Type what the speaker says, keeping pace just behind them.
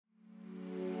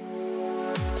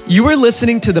You are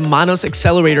listening to the Manos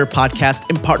Accelerator podcast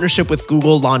in partnership with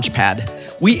Google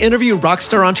Launchpad. We interview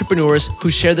rockstar entrepreneurs who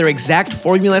share their exact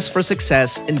formulas for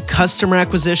success in customer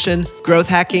acquisition, growth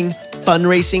hacking,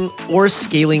 fundraising, or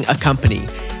scaling a company.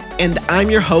 And I'm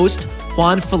your host,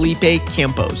 Juan Felipe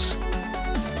Campos.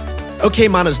 Okay,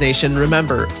 Manos Nation,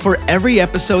 remember, for every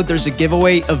episode, there's a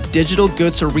giveaway of digital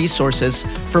goods or resources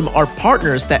from our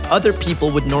partners that other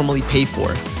people would normally pay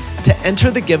for. To enter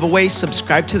the giveaway,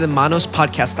 subscribe to the Manos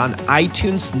podcast on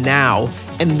iTunes now,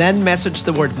 and then message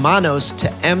the word Manos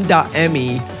to m.me/Manos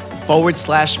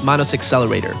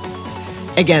Accelerator.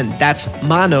 Again, that's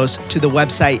Manos to the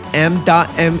website m.me/Manos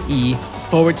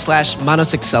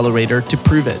Accelerator to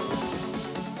prove it.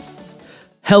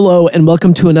 Hello, and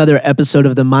welcome to another episode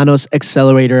of the Manos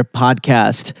Accelerator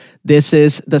podcast. This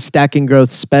is the Stack and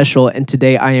Growth special, and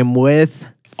today I am with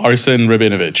Arsen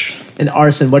Rabinovich. And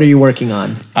Arsen, what are you working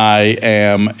on? I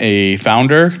am a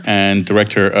founder and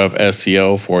director of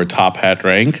SEO for Top Hat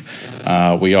Rank.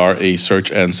 We are a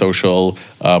search and social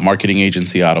marketing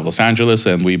agency out of Los Angeles,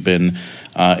 and we've been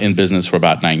in business for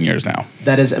about 9 years now.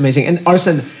 That is amazing. And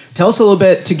Arsen, tell us a little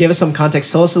bit, to give us some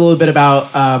context, tell us a little bit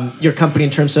about your company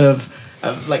in terms of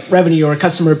like revenue or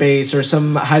customer base or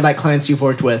some highlight clients you've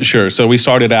worked with. Sure. So we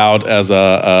started out as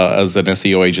an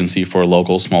SEO agency for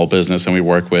local small business, and we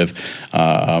work with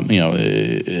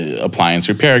appliance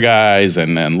repair guys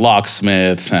and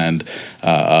locksmiths and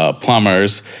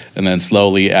plumbers. And then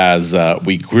slowly, as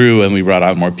we grew and we brought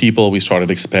on more people, we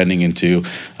started expanding into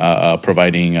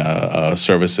providing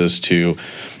services to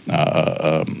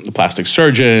plastic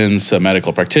surgeons,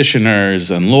 medical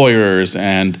practitioners, and lawyers.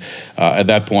 And at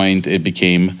that point, it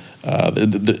became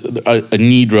a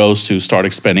need rose to start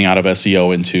expanding out of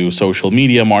SEO into social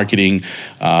media marketing,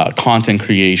 content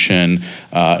creation,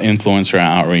 influencer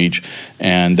outreach.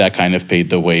 And that kind of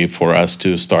paved the way for us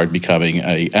to start becoming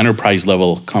an enterprise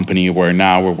level company, where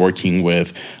now we're working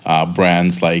with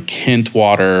brands like Hint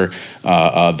Water,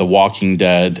 The Walking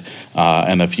Dead,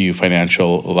 and a few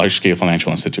large-scale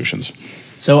financial institutions.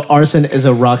 So Arsen is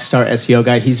a rock star SEO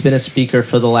guy. He's been a speaker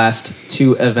for the last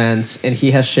 2 events, and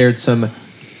he has shared some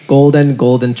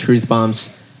golden truth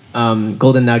bombs,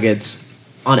 golden nuggets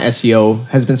on SEO.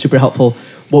 Has been super helpful.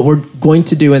 What we're going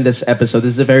to do in this episode,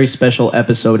 this is a very special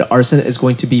episode. Arsen is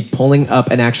going to be pulling up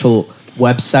an actual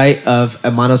website of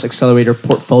a Manos Accelerator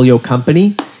portfolio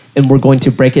company, and we're going to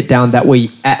break it down. That way,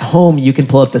 at home, you can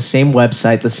pull up the same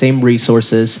website, the same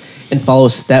resources, and follow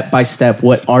step by step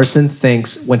what Arsen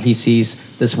thinks when he sees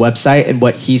this website and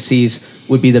what he sees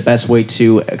would be the best way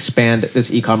to expand this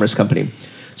e-commerce company.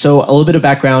 So a little bit of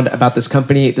background about this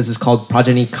company. This is called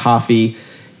Progeny Coffee,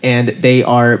 and they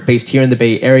are based here in the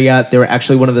Bay Area. They were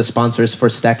actually one of the sponsors for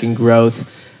Stack and Growth.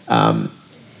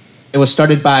 It was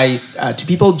started by 2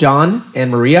 people, John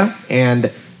and Maria, and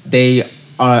they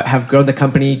have grown the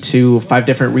company to 5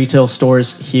 different retail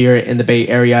stores here in the Bay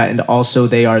Area, and also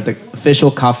they are the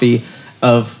official coffee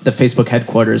of the Facebook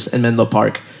headquarters in Menlo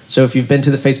Park. So if you've been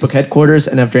to the Facebook headquarters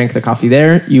and have drank the coffee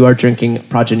there, you are drinking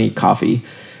Progeny Coffee.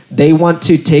 They want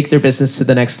to take their business to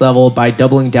the next level by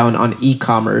doubling down on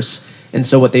e-commerce. And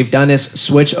so what they've done is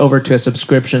switch over to a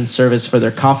subscription service for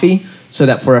their coffee, so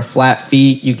that for a flat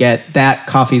fee, you get that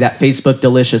coffee, that Facebook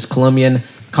delicious Colombian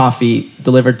coffee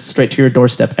delivered straight to your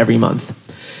doorstep every month.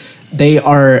 They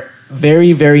are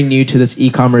very, very new to this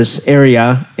e-commerce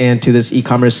area and to this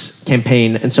e-commerce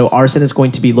campaign. And so Arsen is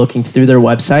going to be looking through their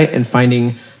website and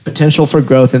finding potential for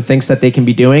growth and things that they can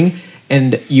be doing.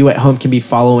 And you at home can be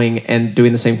following and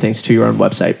doing the same things to your own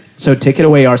website. So take it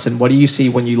away, Arsen. What do you see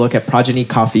when you look at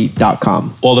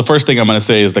progenycoffee.com? Well, the first thing I'm going to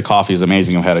say is the coffee is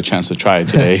amazing. I've had a chance to try it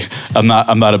today. I'm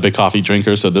not a big coffee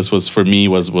drinker, so this was, for me,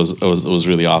 was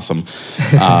really awesome.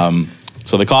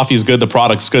 So the coffee is good, the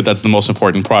product's good. That's the most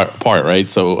important part, right?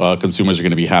 So consumers are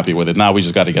going to be happy with it. Now we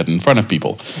just got to get in front of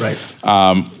people. Right.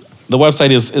 The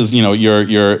website is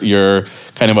your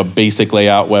kind of a basic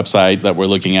layout website that we're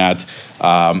looking at,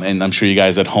 and I'm sure you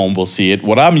guys at home will see it.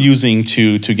 What I'm using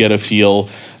to get a feel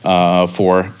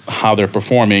for how they're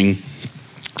performing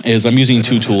is I'm using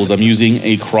 2 tools. I'm using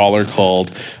a crawler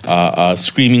called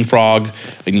Screaming Frog,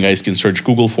 and you guys can search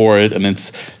Google for it, and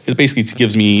it basically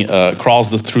gives me crawls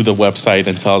through the website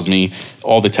and tells me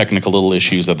all the technical little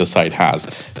issues that the site has.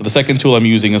 The second tool I'm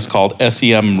using is called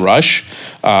SEMrush,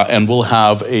 and we'll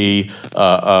have a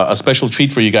special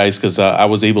treat for you guys, because I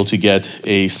was able to get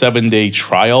a 7-day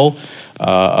trial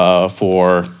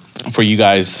for you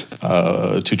guys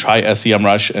to try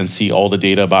SEMrush and see all the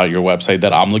data about your website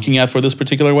that I'm looking at for this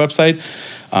particular website.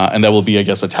 And that will be, I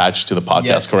guess, attached to the podcast,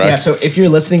 yes. Correct? Yeah, so if you're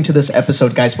listening to this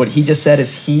episode, guys, what he just said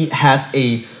is he has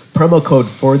a promo code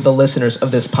for the listeners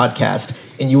of this podcast.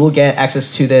 and you will get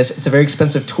access to this. It's a very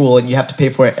expensive tool, and you have to pay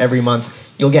for it every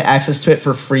month. You'll get access to it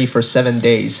for free for 7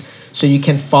 days. So you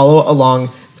can follow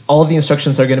along. All of the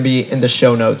instructions are going to be in the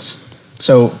show notes.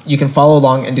 So you can follow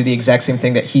along and do the exact same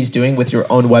thing that he's doing with your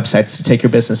own websites to take your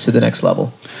business to the next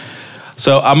level.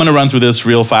 So I'm going to run through this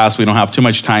real fast. We don't have too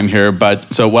much time here.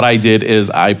 But so what I did is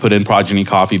I put in Progeny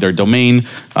Coffee, their domain,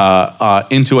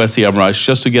 into SEMrush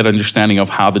just to get an understanding of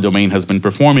how the domain has been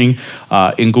performing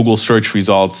in Google search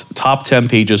results, top 10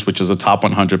 pages, which is the top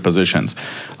 100 positions.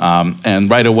 And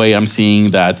right away, I'm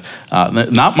seeing that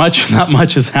not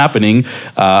much is happening.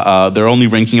 They're only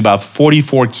ranking about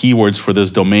 44 keywords for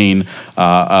this domain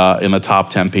in the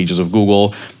top 10 pages of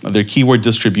Google. Their keyword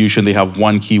distribution, they have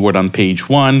one keyword on page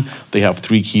 1. They have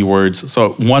 3 keywords. So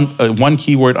one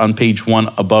keyword on page 1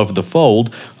 above the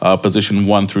fold, position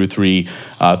 1 through 3.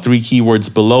 3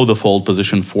 keywords below the fold,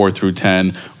 position 4 through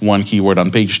 10. 1 keyword on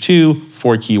page 2.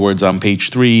 4 keywords on page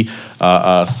 3. 6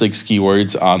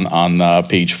 keywords on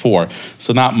page 4.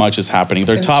 So not much is happening.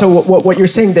 They're top. So what you're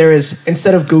saying there is,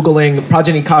 instead of Googling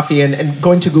Progeny Coffee and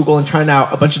going to Google and trying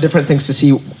out a bunch of different things to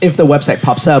see if the website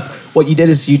pops up, what you did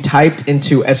is you typed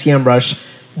into SEMrush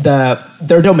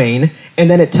their domain,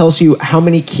 and then it tells you how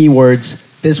many keywords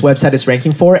this website is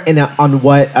ranking for and on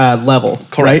what level.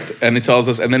 Correct. Right? And it tells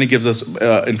us, and then it gives us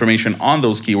information on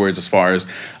those keywords as far as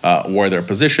where they're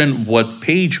positioned, what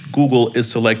page Google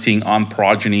is selecting on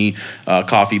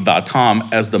progeny.coffee.com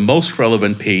as the most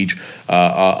relevant page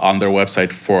on their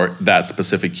website for that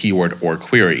specific keyword or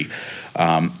query.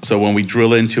 So when we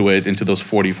drill into those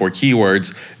 44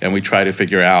 keywords, and we try to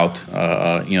figure out,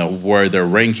 where they're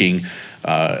ranking,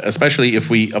 especially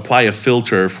if we apply a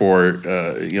filter for,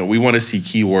 we want to see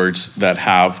keywords that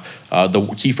have the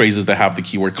key phrases that have the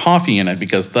keyword coffee in it,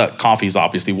 because that coffee is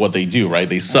obviously what they do, right?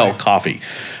 They sell coffee.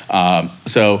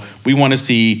 So we want to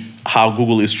see how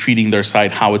Google is treating their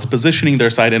site, how it's positioning their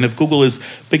site, and if Google is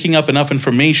picking up enough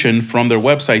information from their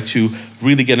website to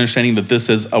really get understanding that this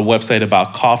is a website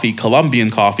about coffee,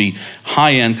 Colombian coffee,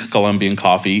 high-end Colombian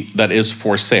coffee that is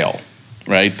for sale,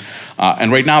 right?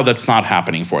 And right now, that's not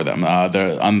happening for them.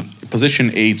 They're on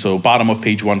position 8, so bottom of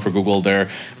page 1 for Google, they're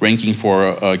ranking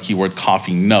for keyword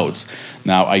coffee notes.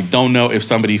 Now, I don't know if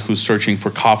somebody who's searching for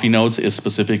coffee notes is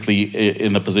specifically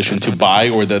in the position to buy,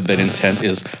 or that intent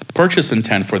is purchase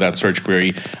intent for that search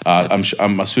query.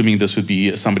 I'm assuming this would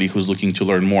be somebody who's looking to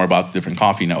learn more about different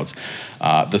coffee notes.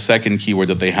 The second keyword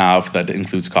that they have that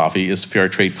includes coffee is fair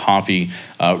trade coffee,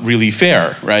 really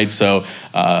fair, right? So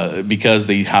because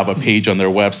they have a page on their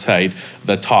website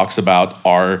that talks about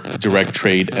our direct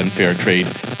trade and fair trade,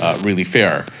 really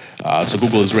fair. So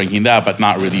Google is ranking that, but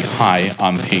not really high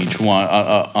on page 1.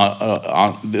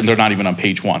 They're not even on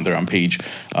page 1. They're on page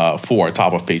 4,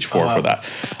 top of page 4 for that.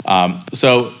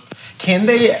 So can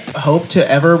they hope to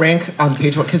ever rank on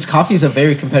page 1? Because coffee is a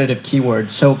very competitive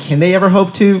keyword. So can they ever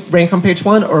hope to rank on page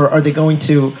 1? Or are they going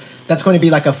to, that's going to be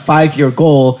like a 5-year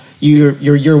goal.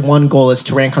 Your year 1 goal is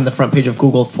to rank on the front page of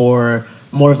Google for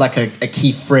more of like a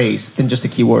key phrase than just a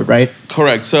keyword, right?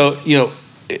 Correct. So,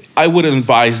 I would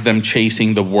advise them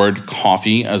chasing the word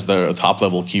coffee as the top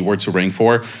level keyword to rank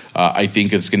for. I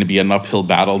think it's going to be an uphill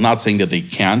battle. Not saying that they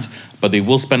can't, but they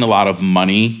will spend a lot of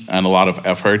money and a lot of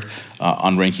effort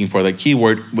on ranking for that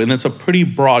keyword. And it's a pretty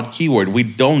broad keyword. We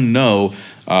don't know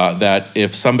that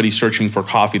if somebody's searching for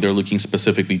coffee, they're looking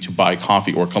specifically to buy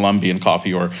coffee or Colombian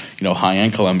coffee or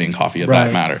high-end Colombian coffee at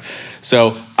that matter.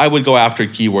 So I would go after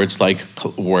keywords like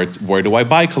where do I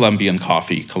buy Colombian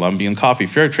coffee,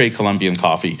 fair trade Colombian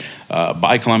coffee,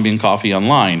 buy Colombian coffee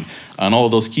online, and all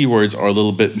of those keywords are a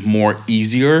little bit more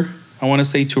easier, I want to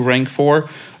say, to rank for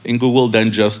in Google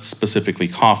than just specifically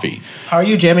coffee. How are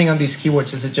you jamming on these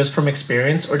keywords? Is it just from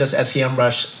experience, or does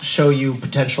SEMrush show you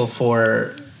potential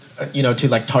for to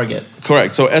like target?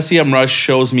 Correct. So SEMrush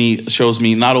shows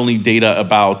me not only data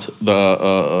about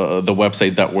the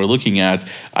website that we're looking at.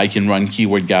 I can run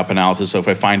keyword gap analysis. So if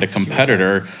I find a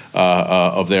competitor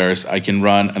of theirs, I can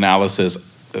run analysis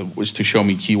which to show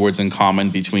me keywords in common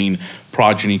between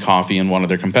Progeny Coffee and one of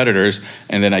their competitors,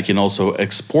 and then I can also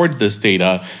export this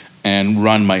data and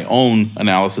run my own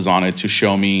analysis on it to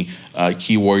show me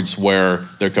keywords where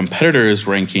their competitor is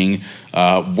ranking,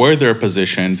 where they're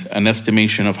positioned, an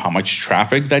estimation of how much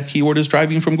traffic that keyword is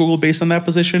driving from Google based on that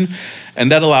position.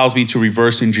 And that allows me to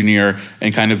reverse engineer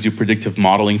and kind of do predictive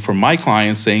modeling for my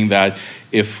clients, saying that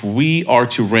if we are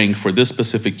to rank for this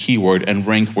specific keyword and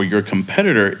rank where your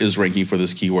competitor is ranking for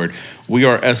this keyword, we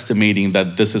are estimating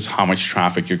that this is how much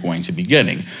traffic you're going to be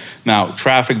getting. Now,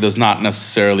 traffic does not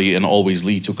necessarily and always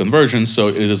lead to conversion, so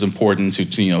it is important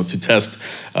to test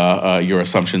your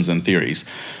assumptions and theories.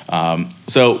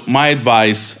 So my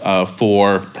advice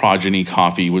for Progeny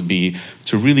Coffee would be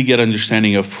to really get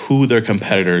understanding of who their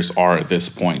competitors are at this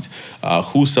point,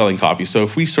 who's selling coffee. So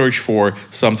if we search for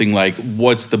something like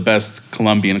what's the best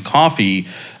Colombian coffee,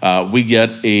 we get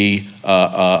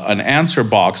an answer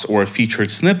box or a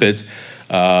featured snippet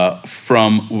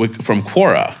from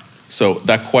Quora. So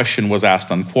that question was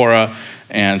asked on Quora,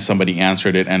 and somebody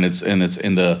answered it, and it's in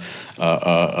the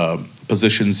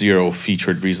position 0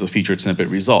 featured snippet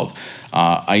result.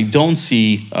 I don't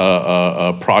see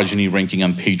Progeny ranking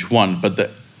on page 1, but the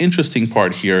interesting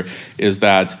part here is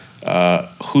that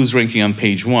who's ranking on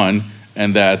page 1,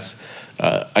 and that's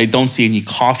I don't see any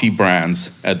coffee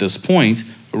brands at this point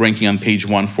ranking on page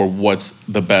 1 for what's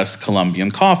the best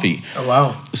Colombian coffee. Oh,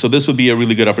 wow. So this would be a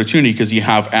really good opportunity because you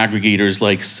have aggregators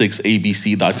like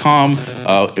 6abc.com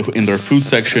in their food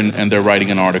section, and they're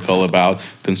writing an article about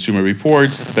Consumer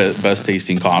Reports, best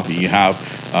tasting coffee. You have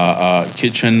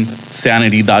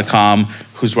kitchensanity.com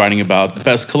who's writing about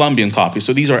best Colombian coffee.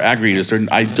 So these are aggregators.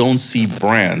 I don't see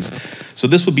brands. So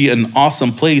this would be an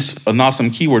awesome place, an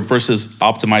awesome keyword versus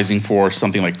optimizing for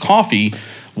something like coffee.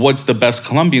 What's the best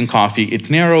Colombian coffee? It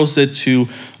narrows it to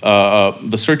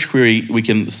the search query. We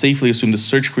can safely assume the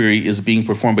search query is being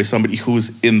performed by somebody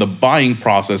who's in the buying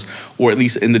process, or at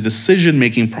least in the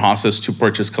decision-making process to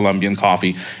purchase Colombian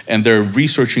coffee, and they're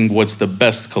researching what's the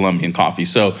best Colombian coffee.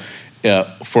 So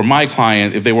for my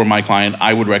client, if they were my client,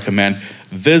 I would recommend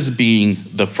this being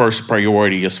the first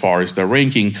priority as far as their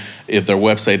ranking. If their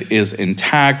website is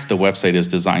intact, the website is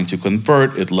designed to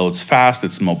convert, it loads fast,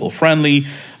 it's mobile friendly.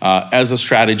 As a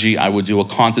strategy, I would do a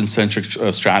content-centric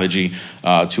strategy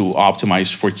to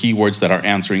optimize for keywords that are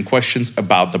answering questions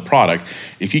about the product.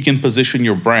 If you can position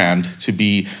your brand to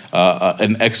be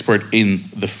an expert in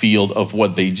the field of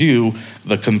what they do,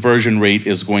 the conversion rate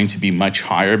is going to be much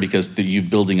higher because you're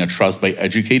building a trust by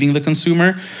educating the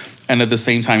consumer. And at the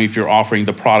same time, if you're offering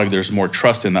the product, there's more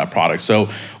trust in that product. So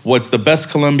what's the best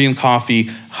Colombian coffee?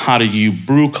 How do you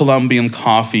brew Colombian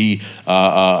coffee?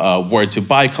 Where to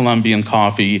buy Colombian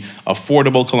coffee?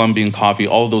 Affordable Colombian coffee?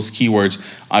 All of those keywords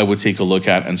I would take a look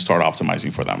at and start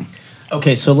optimizing for them.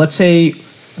 Okay, so let's say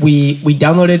we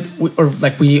downloaded, or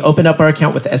like we opened up our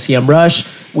account with SEMrush.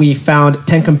 We found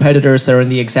 10 competitors that are in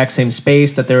the exact same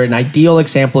space, that they're an ideal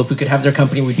example. If we could have their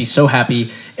company, we'd be so happy.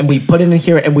 And we put it in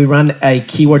here and we run a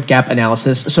keyword gap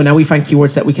analysis. So now we find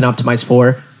keywords that we can optimize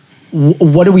for.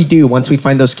 What do we do once we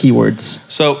find those keywords?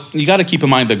 So you got to keep in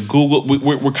mind that Google,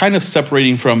 we're kind of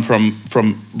separating from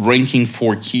ranking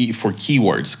for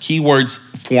keywords. Keywords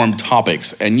form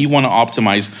topics, and you want to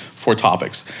optimize for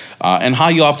topics. And how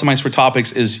you optimize for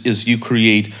topics is you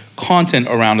create content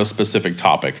around a specific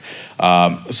topic.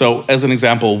 So as an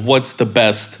example, what's the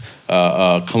best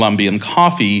Colombian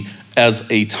coffee as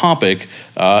a topic,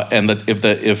 and that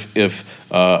if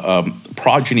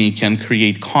Progeny can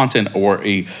create content, or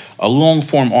a long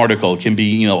form article can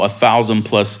be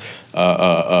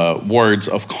 1,000+ words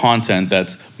of content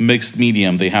that's mixed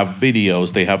medium. They have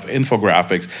videos, they have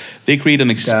infographics. They create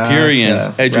an experience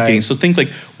educating. Right. So think like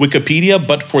Wikipedia,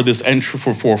 but for this entry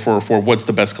for what's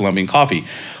the best Colombian coffee.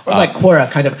 Or like Quora,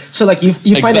 kind of. So like you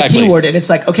find a keyword and it's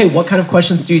like, okay, what kind of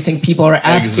questions do you think people are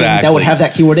asking that would have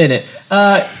that keyword in it?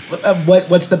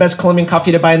 What's the best Colombian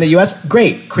coffee to buy in the US?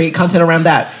 Great, create content around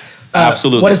that.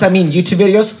 Absolutely. What does that mean? YouTube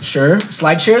videos? Sure.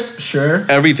 Slide shares? Sure.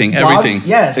 Everything.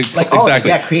 Yes.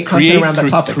 Exactly. Create content around that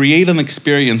topic. Create an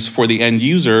experience for the end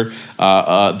user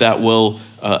that will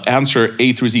answer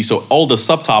A through Z. So all the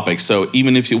subtopics. So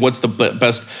even if what's the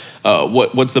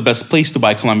best place to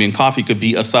buy Colombian coffee could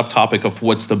be a subtopic of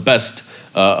what's the best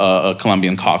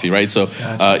Colombian coffee, right? So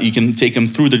you can take them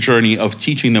through the journey of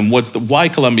teaching them why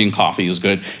Colombian coffee is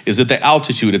good. Is it the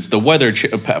altitude? It's the weather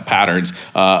patterns.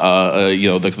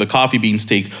 The coffee beans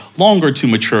take longer to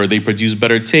mature. They produce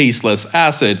better taste, less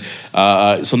acid.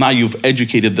 So now you've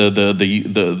educated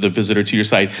the visitor to your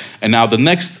site, and now the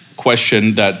next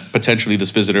question that potentially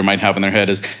this visitor might have in their head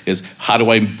is how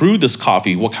do I brew this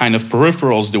coffee? What kind of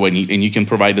peripherals do I need? And you can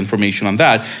provide information on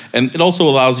that. And it also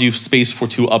allows you space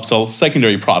to upsell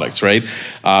secondary products, right?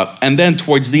 And then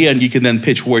towards the end, you can then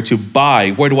pitch where to buy.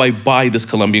 Where do I buy this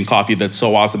Colombian coffee that's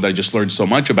so awesome that I just learned so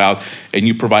much about? And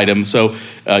you provide them. So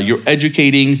you're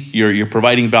educating, you're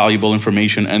providing valuable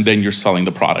information, and then you're selling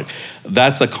the product.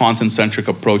 That's a content-centric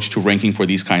approach to ranking for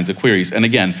these kinds of queries. And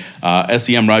again,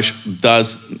 SEMrush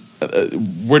does.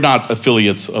 We're not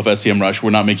affiliates of SEMrush. We're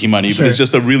not making money, sure. But it's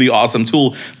just a really awesome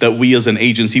tool that we as an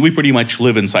agency, we pretty much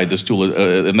live inside this tool,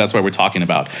 and that's why we're talking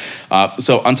about.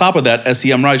 So on top of that,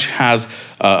 SEMrush has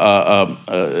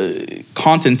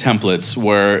content templates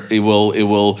where it will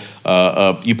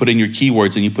you put in your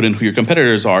keywords and you put in who your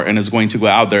competitors are, and it's going to go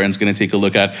out there and it's going to take a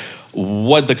look at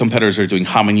what the competitors are doing,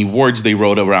 how many words they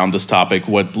wrote around this topic,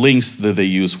 what links did they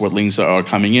use, what links are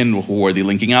coming in, who are they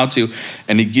linking out to,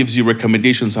 and it gives you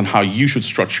recommendations on how you should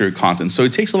structure your content. So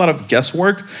it takes a lot of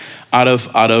guesswork out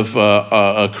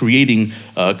of creating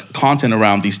content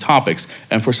around these topics.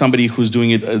 And for somebody who's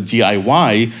doing it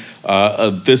DIY,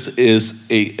 this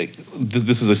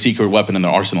is a secret weapon in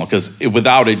their arsenal, because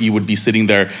without it, you would be sitting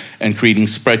there and creating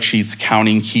spreadsheets,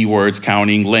 counting keywords,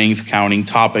 counting length, counting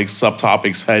topics,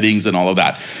 subtopics, headings, and all of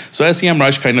that. So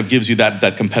SEMrush kind of gives you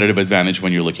that competitive advantage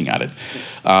when you're looking at it.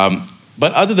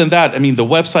 But other than that, I mean, the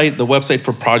website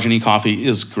for Progeny Coffee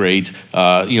is great.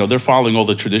 They're following all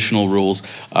the traditional rules.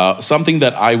 Something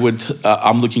that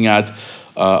I'm looking at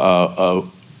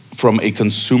from a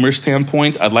consumer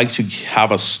standpoint, I'd like to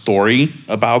have a story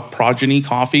about Progeny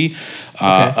Coffee.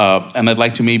 And I'd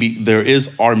like to there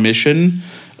is our mission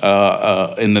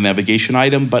in the navigation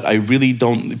item, but I really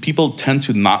don't, people tend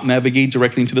to not navigate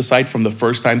directly into the site from the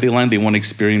first time they land. They want to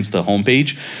experience the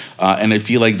homepage. And I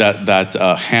feel like that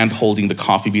hand holding the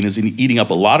coffee bean is eating up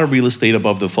a lot of real estate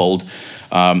above the fold.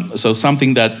 So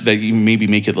something that you maybe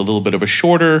make it a little bit of a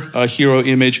shorter hero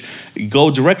image,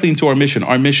 go directly into our mission.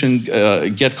 Our mission,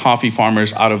 get coffee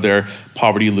farmers out of their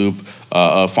poverty loop,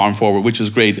 farm forward, which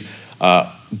is great.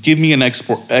 Give me an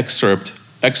excerpt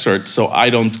so I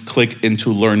don't click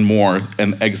into learn more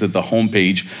and exit the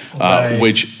homepage,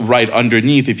 which right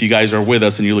underneath, if you guys are with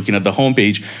us and you're looking at the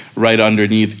homepage, right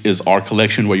underneath is our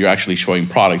collection where you're actually showing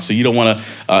products. So you don't want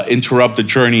to interrupt the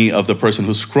journey of the person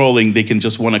who's scrolling. They can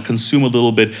just want to consume a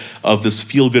little bit of this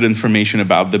feel-good information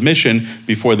about the mission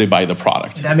before they buy the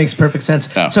product. That makes perfect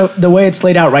sense. Yeah. So the way it's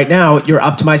laid out right now, you're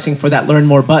optimizing for that learn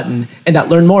more button, and that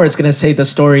learn more is going to say the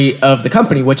story of the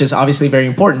company, which is obviously very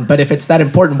important. But if it's that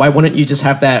important, why wouldn't you just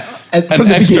have that from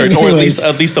the excerpt, or at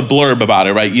least a blurb about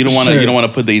it, right? You don't want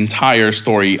to put the entire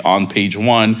story on page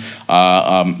one,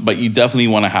 but you definitely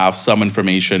want to have some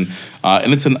information.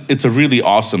 And it's a really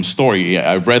awesome story.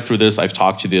 I've read through this. I've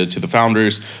talked to the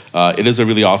founders. It is a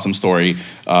really awesome story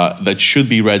that should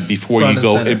be read before you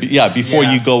go.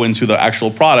 You go into the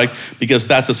actual product, because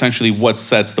that's essentially what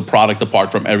sets the product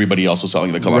apart from everybody else who's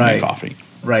selling the Colombian coffee.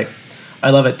 Right. I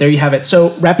love it. There you have it.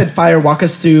 So rapid fire, walk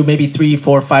us through maybe 3,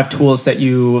 4, 5 tools that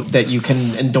you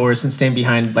can endorse and stand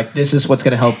behind. Like, this is what's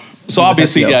going to help. So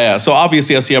obviously, So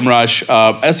obviously, SEMrush.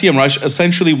 SEMrush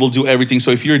essentially will do everything. So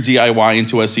if you're DIY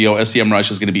into SEO, SEMrush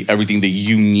is going to be everything that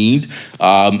you need.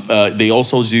 They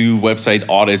also do website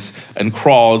audits and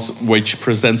crawls, which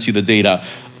presents you the data.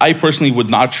 I personally would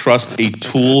not trust a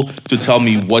tool to tell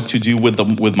me what to do with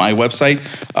my website.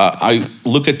 I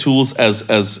look at tools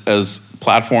as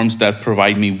platforms that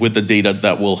provide me with the data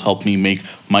that will help me make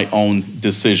my own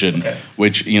decision,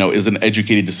 which is an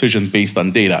educated decision based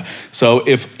on data. So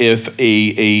if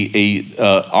a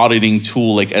auditing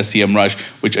tool like SEMrush,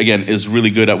 which again is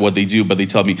really good at what they do, but they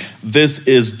tell me this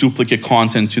is duplicate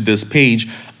content to this page,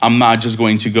 I'm not just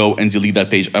going to go and delete that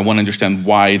page. I want to understand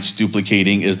why it's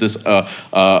duplicating. Is this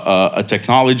a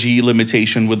technology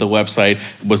limitation with the website?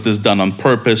 Was this done on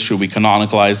purpose? Should we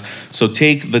canonicalize? So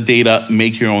take the data,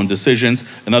 make your own decisions.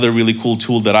 Another really cool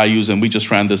tool that I use, and we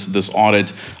just ran this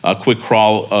audit, a quick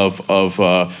crawl of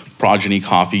Progeny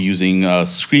Coffee using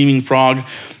Screaming Frog,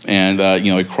 and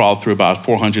it crawled through about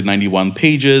 491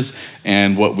 pages.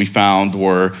 And what we found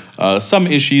were some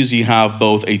issues. You have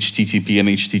both HTTP and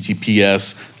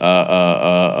HTTPS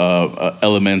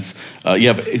elements. You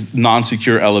have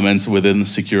non-secure elements within the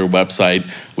secure website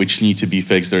which need to be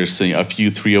fixed. There's a few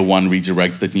 301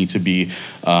 redirects that need to be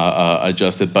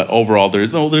adjusted. But overall,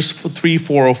 there's 3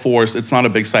 404s. It's not a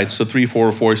big site, so 3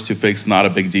 404s to fix, not a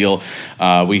big deal.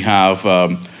 We have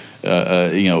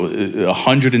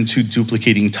 102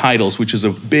 duplicating titles, which is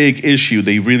a big issue.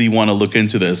 They really want to look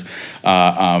into this.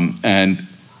 And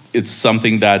it's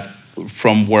something that,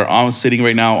 from where I'm sitting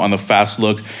right now on the fast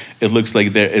look, it looks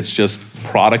like it's just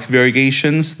product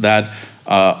variations that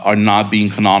are not being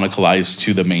canonicalized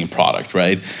to the main product,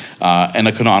 right? And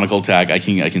a canonical tag, I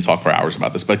can talk for hours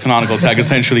about this, but canonical tag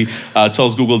essentially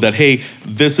tells Google that, hey,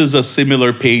 this is a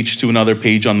similar page to another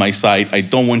page on my site. I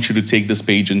don't want you to take this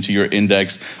page into your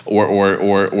index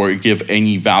or give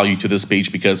any value to this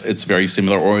page because it's very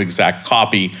similar or exact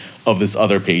copy of this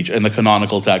other page, and the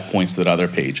canonical tag points to that other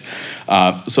page.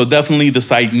 So definitely the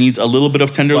site needs a little bit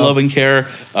of tender love and care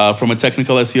from a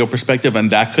technical SEO perspective, and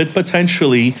that could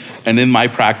potentially, and in my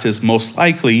practice, most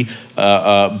likely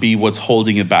be what's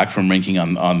holding it back from ranking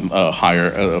on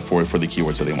higher for the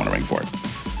keywords that they want to rank for.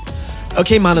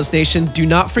 Okay, Manos Nation, do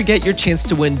not forget your chance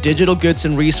to win digital goods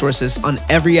and resources on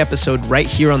every episode right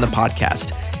here on the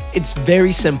podcast. It's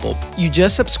very simple. You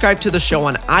just subscribe to the show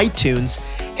on iTunes,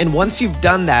 and once you've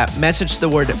done that, message the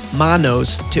word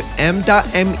Manos to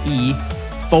m.me/Manos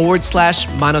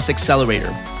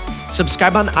Accelerator.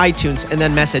 Subscribe on iTunes and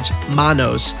then message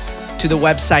Manos to the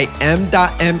website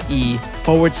m.me/Manos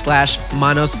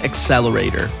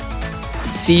Accelerator.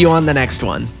 See you on the next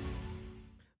one.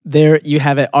 There you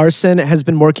have it. Arsen has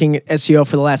been working SEO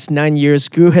for the last 9 years,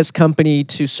 grew his company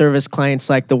to service clients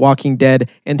like The Walking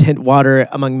Dead and Hint Water,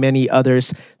 among many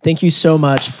others. Thank you so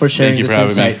much for sharing this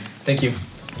insight. Me. Thank you.